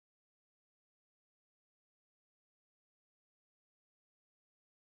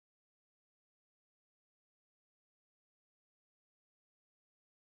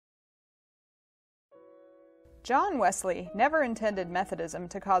John Wesley never intended Methodism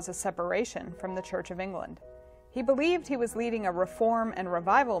to cause a separation from the Church of England. He believed he was leading a reform and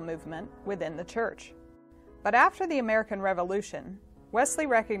revival movement within the Church. But after the American Revolution, Wesley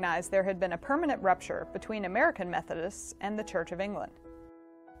recognized there had been a permanent rupture between American Methodists and the Church of England.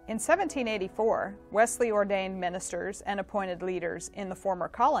 In 1784, Wesley ordained ministers and appointed leaders in the former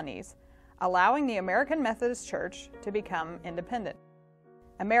colonies, allowing the American Methodist Church to become independent.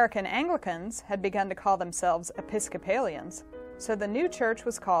 American Anglicans had begun to call themselves Episcopalians, so the new church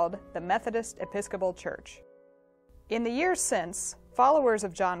was called the Methodist Episcopal Church. In the years since, followers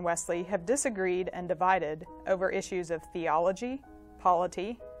of John Wesley have disagreed and divided over issues of theology,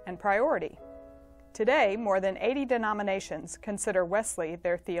 polity, and priority. Today, more than 80 denominations consider Wesley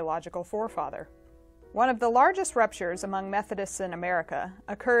their theological forefather. One of the largest ruptures among Methodists in America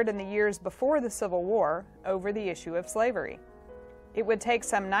occurred in the years before the Civil War over the issue of slavery. It would take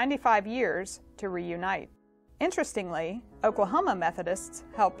some 95 years to reunite. Interestingly, Oklahoma Methodists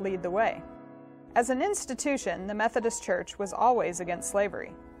helped lead the way. As an institution, the Methodist Church was always against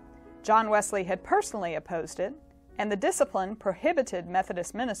slavery. John Wesley had personally opposed it, and the discipline prohibited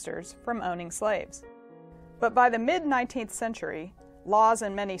Methodist ministers from owning slaves. But by the mid-19th century, laws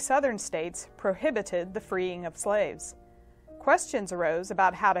in many southern states prohibited the freeing of slaves. Questions arose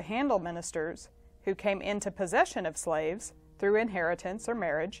about how to handle ministers who came into possession of slaves through inheritance or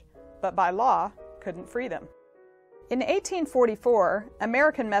marriage, but by law couldn't free them. In 1844,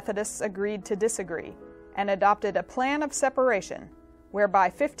 American Methodists agreed to disagree and adopted a plan of separation, whereby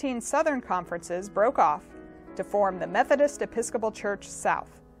 15 Southern conferences broke off to form the Methodist Episcopal Church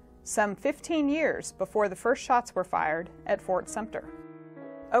South, some 15 years before the first shots were fired at Fort Sumter.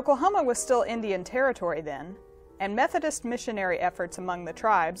 Oklahoma was still Indian Territory then, and Methodist missionary efforts among the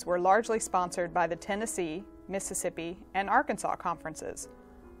tribes were largely sponsored by the Tennessee, Mississippi, and Arkansas conferences,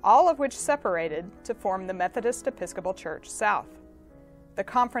 all of which separated to form the Methodist Episcopal Church South. The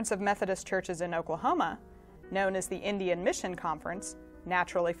Conference of Methodist Churches in Oklahoma, known as the Indian Mission Conference,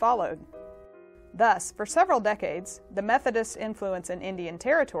 naturally followed. Thus, for several decades, the Methodist influence in Indian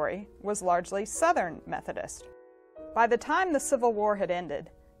Territory was largely Southern Methodist. By the time the Civil War had ended,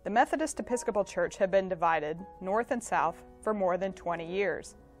 the Methodist Episcopal Church had been divided north and south for more than 20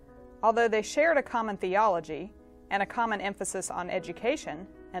 years. Although they shared a common theology and a common emphasis on education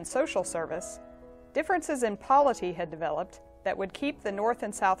and social service, differences in polity had developed that would keep the North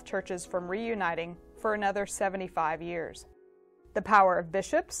and South churches from reuniting for another 75 years. The power of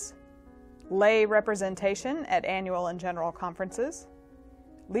bishops, lay representation at annual and general conferences,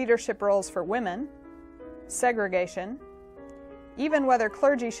 leadership roles for women, segregation, even whether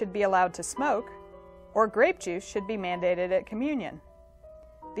clergy should be allowed to smoke, or grape juice should be mandated at communion.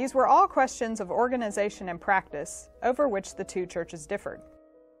 These were all questions of organization and practice over which the two churches differed.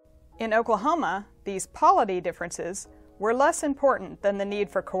 In Oklahoma, these polity differences were less important than the need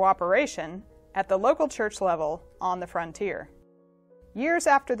for cooperation at the local church level on the frontier. Years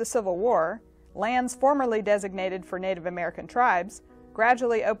after the Civil War, lands formerly designated for Native American tribes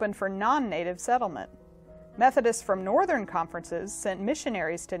gradually opened for non-Native settlement. Methodists from northern conferences sent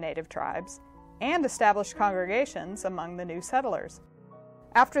missionaries to Native tribes and established congregations among the new settlers.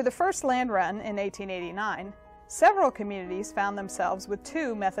 After the first land run in 1889, several communities found themselves with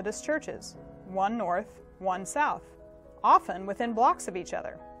two Methodist churches, one north, one south, often within blocks of each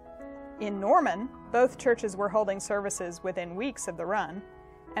other. In Norman, both churches were holding services within weeks of the run,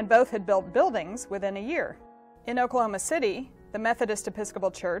 and both had built buildings within a year. In Oklahoma City, the Methodist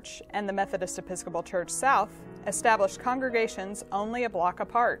Episcopal Church and the Methodist Episcopal Church South established congregations only a block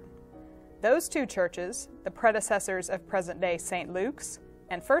apart. Those two churches, the predecessors of present-day St. Luke's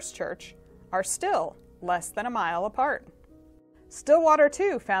and First Church, are still less than a mile apart. Stillwater,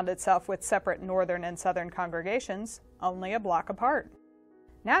 too, found itself with separate northern and southern congregations only a block apart.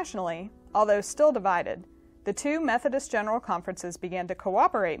 Nationally, although still divided, the two Methodist General Conferences began to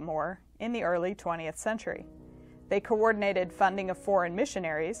cooperate more in the early 20th century. They coordinated funding of foreign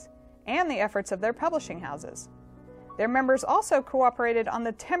missionaries and the efforts of their publishing houses. Their members also cooperated on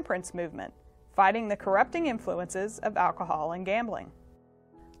the temperance movement, fighting the corrupting influences of alcohol and gambling.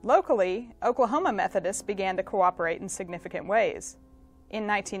 Locally, Oklahoma Methodists began to cooperate in significant ways. In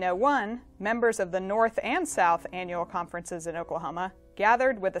 1901, members of the North and South annual conferences in Oklahoma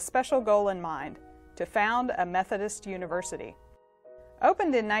gathered with a special goal in mind: to found a Methodist university.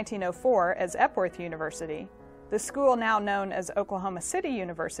 Opened in 1904 as Epworth University, the school now known as Oklahoma City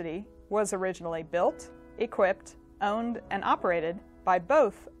University was originally built, equipped, owned, and operated by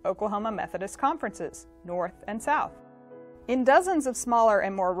both Oklahoma Methodist conferences, North and South. In dozens of smaller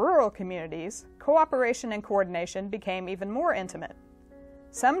and more rural communities, cooperation and coordination became even more intimate.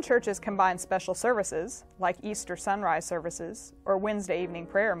 Some churches combine special services, like Easter sunrise services or Wednesday evening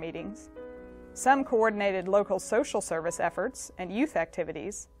prayer meetings. Some coordinated local social service efforts and youth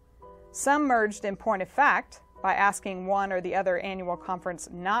activities. Some merged in point of fact by asking one or the other annual conference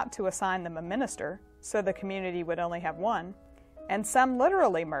not to assign them a minister, so the community would only have one. And some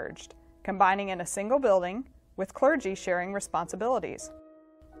literally merged, combining in a single building with clergy sharing responsibilities.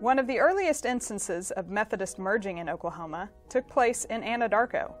 One of the earliest instances of Methodist merging in Oklahoma took place in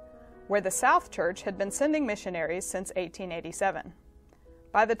Anadarko, where the South Church had been sending missionaries since 1887.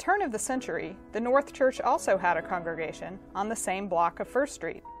 By the turn of the century, the North Church also had a congregation on the same block of First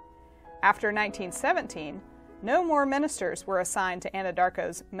Street. After 1917, no more ministers were assigned to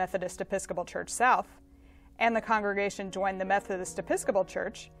Anadarko's Methodist Episcopal Church South, and the congregation joined the Methodist Episcopal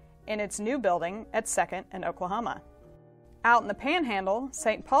Church in its new building at 2nd and Oklahoma. Out in the Panhandle,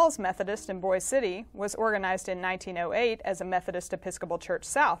 St. Paul's Methodist in Boise City was organized in 1908 as a Methodist Episcopal Church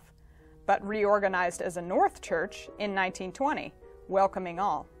South, but reorganized as a North Church in 1920, welcoming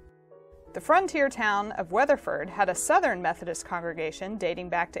all. The frontier town of Weatherford had a Southern Methodist congregation dating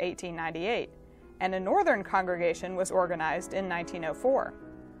back to 1898, and a Northern congregation was organized in 1904.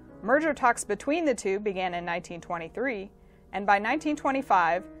 Merger talks between the two began in 1923, and by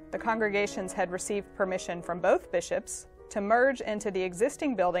 1925, the congregations had received permission from both bishops to merge into the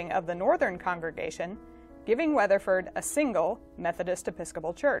existing building of the Northern congregation, giving Weatherford a single Methodist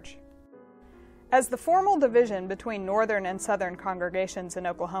Episcopal Church. As the formal division between Northern and Southern congregations in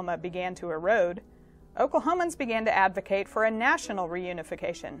Oklahoma began to erode, Oklahomans began to advocate for a national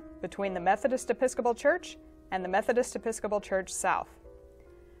reunification between the Methodist Episcopal Church and the Methodist Episcopal Church South.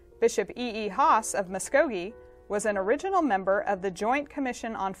 Bishop E. E. Haas of Muskogee was an original member of the Joint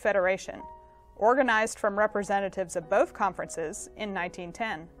Commission on Federation, organized from representatives of both conferences in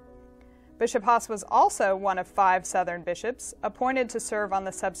 1910. Bishop Haas was also one of 5 Southern bishops appointed to serve on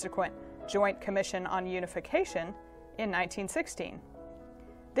the subsequent Joint Commission on Unification in 1916.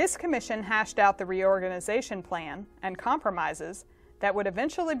 This commission hashed out the reorganization plan and compromises that would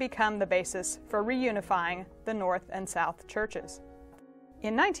eventually become the basis for reunifying the North and South churches.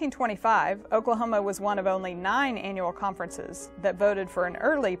 In 1925, Oklahoma was one of only 9 annual conferences that voted for an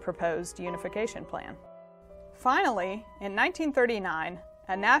early proposed unification plan. Finally, in 1939,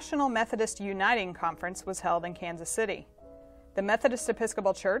 a National Methodist Uniting Conference was held in Kansas City. The Methodist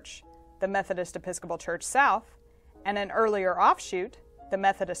Episcopal Church, the Methodist Episcopal Church South, and an earlier offshoot, the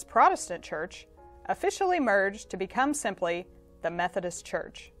Methodist Protestant Church, officially merged to become simply the Methodist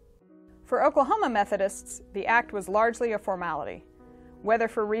Church. For Oklahoma Methodists, the act was largely a formality. Whether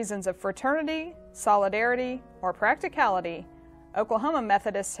for reasons of fraternity, solidarity, or practicality, Oklahoma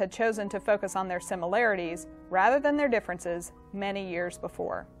Methodists had chosen to focus on their similarities rather than their differences many years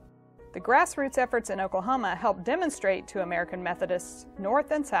before. The grassroots efforts in Oklahoma helped demonstrate to American Methodists, North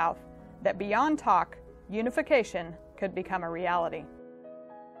and South, that beyond talk, unification could become a reality.